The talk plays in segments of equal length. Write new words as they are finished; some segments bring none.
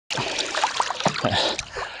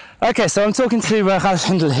Okay, so I'm talking to Ralf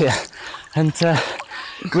Hendel here, and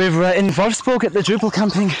we're in Wolfsburg at the Drupal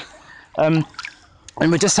camping, and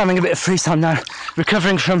we're just having a bit of free time now,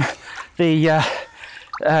 recovering from the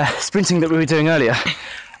sprinting that we were doing earlier.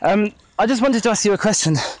 I just wanted to ask you a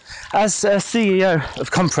question. As CEO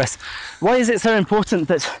of comm-press, why is it so important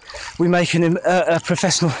that we make a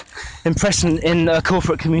professional impression in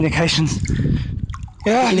corporate communications?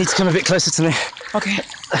 Yeah. You need to come a bit closer to me. Okay.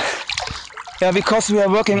 Yeah, because we are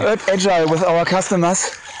working agile with our customers,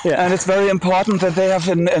 and it's very important that they have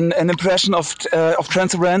an impression of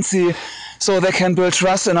transparency, so they can build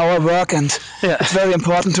trust in our work, and it's very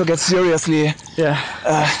important to get seriously.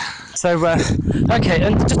 Okay,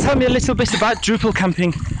 and just tell me a little bit about Drupal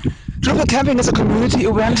camping. Drupal camping is a community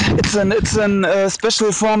event. It's a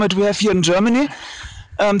special format we have here in Germany.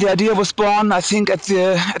 The idea was born, I think, at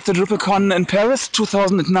the DrupalCon in Paris,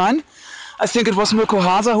 2009. I think it was Mirko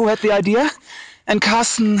Haser who had the idea, and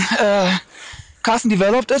Carsten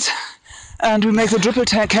developed it, and we make the Drupal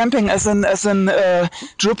camping as an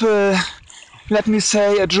Drupal, let me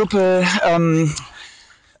say, a Drupal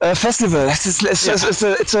festival.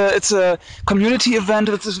 It's a community event.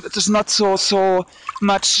 It is not so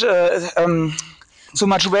much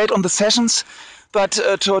weight on the sessions, but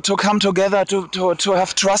to come together, to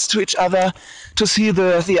have trust to each other, to see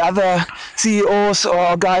the other CEOs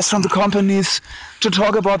or guys from the companies, to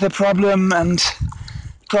talk about their problems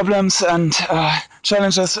and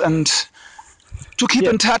challenges, and to keep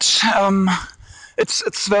in touch.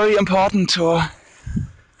 It's very important to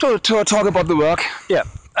talk about the work. Yeah.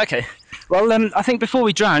 Okay. Well, I think before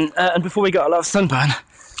we drown and before we got a lot of sunburn,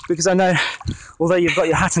 because I know, although you've got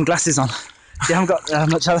your hat and glasses on, you haven't got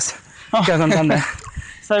much else going on down there.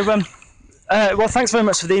 So, well, thanks very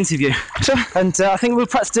much for the interview. Sure. And I think we'll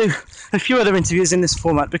perhaps do a few other interviews in this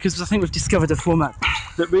format, because I think we've discovered a format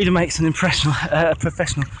that really makes an impression,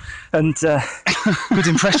 professional and good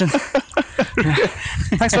impression.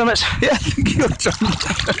 Thanks very much. Yeah, thank you, John.